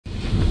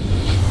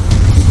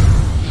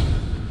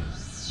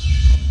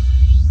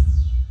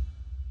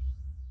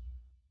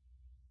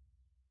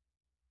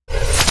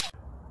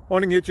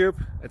Morning YouTube,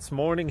 it's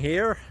morning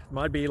here. It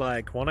might be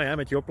like 1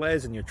 a.m. at your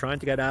place and you're trying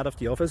to get out of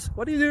the office.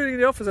 What are you doing in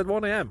the office at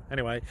 1 a.m?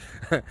 Anyway,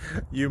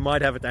 you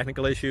might have a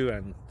technical issue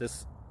and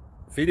this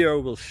video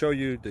will show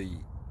you the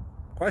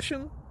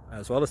question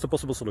as well as the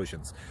possible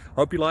solutions.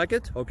 Hope you like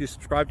it, hope you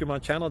subscribe to my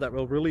channel. That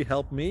will really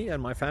help me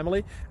and my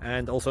family,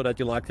 and also that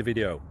you like the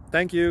video.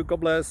 Thank you,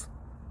 God bless.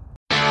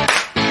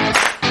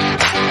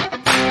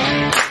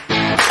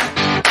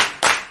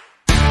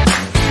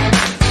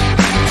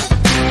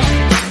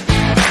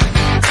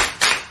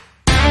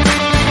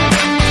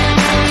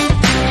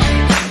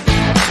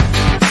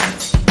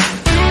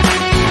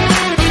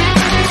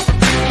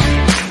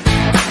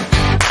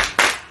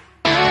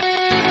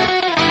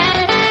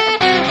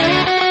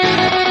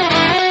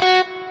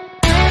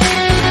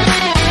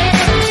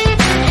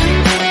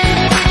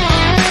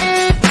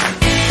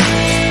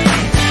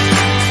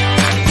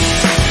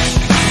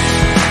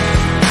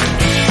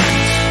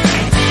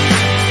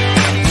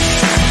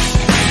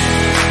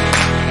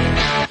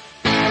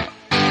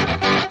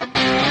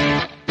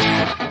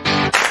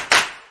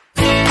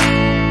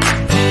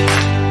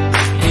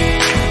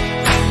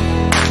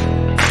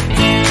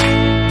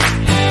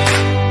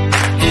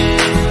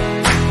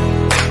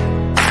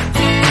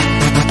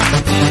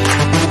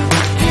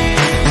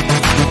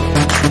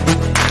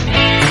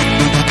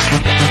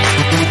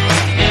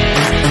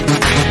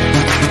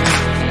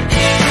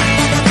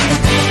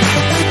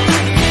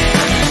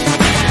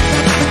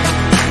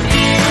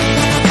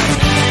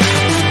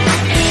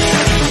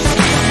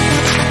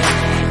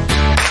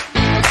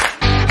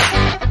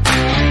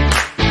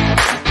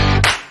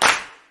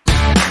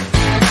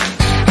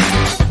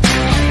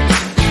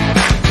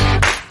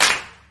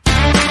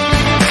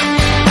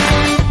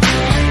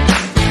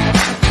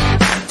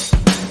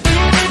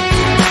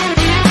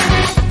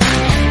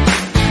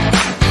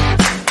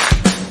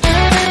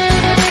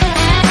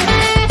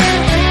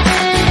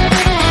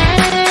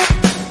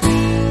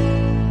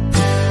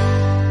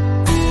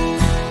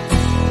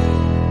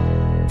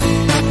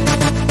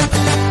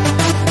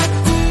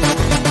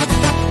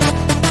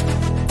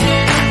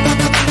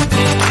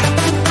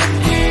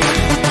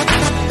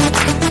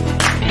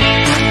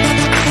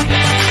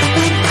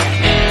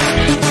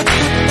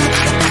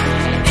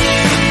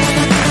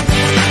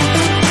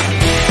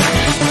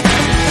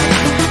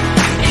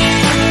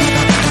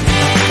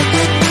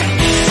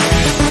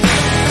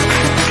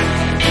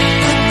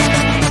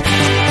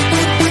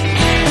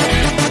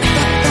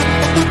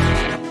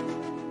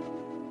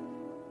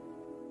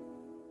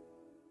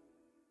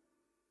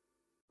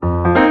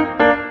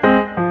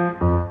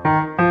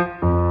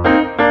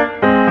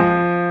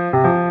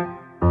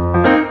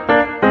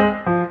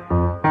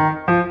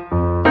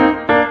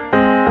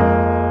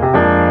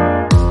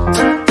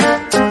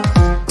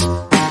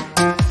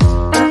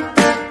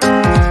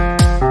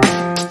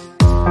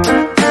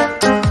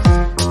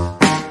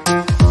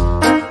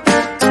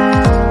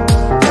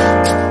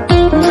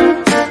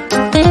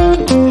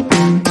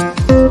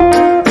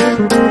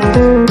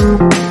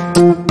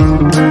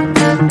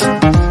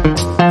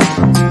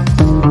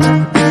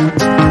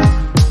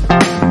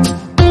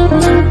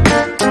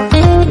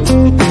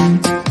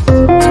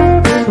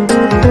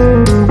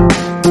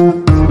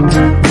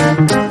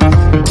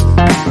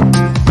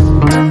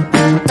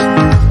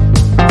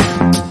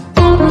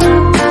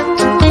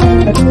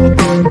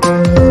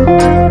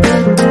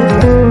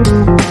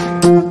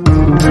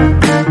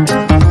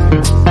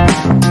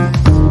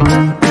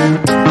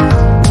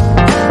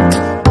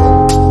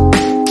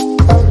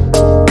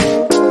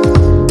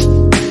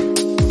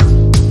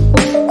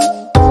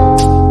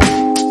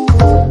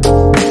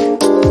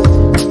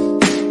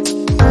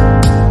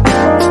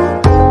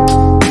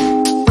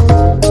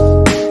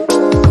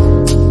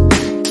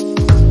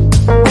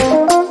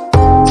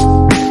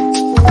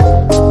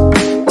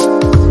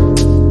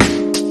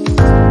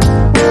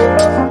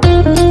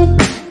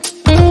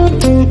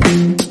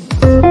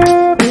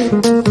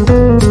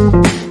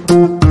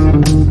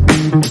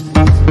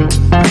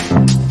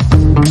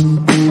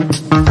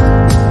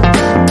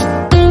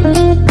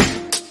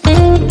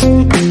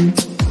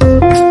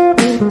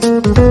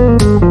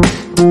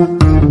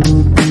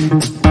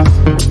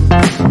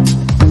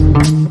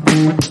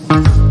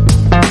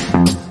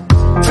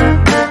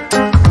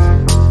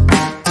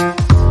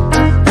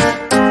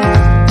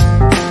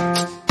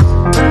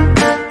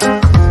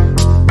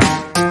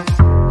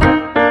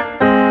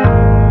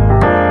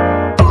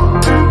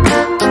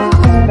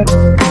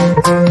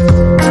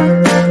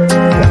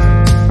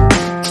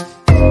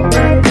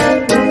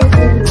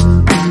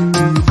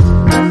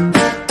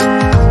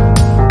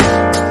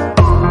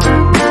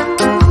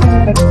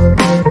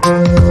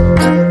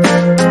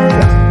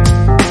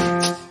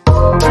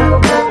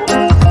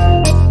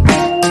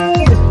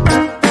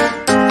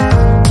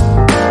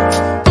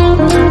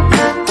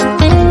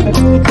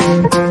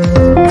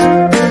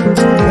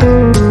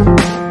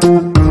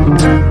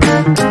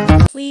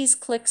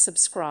 Click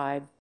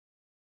subscribe.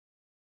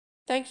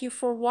 Thank you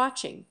for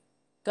watching.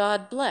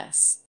 God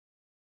bless.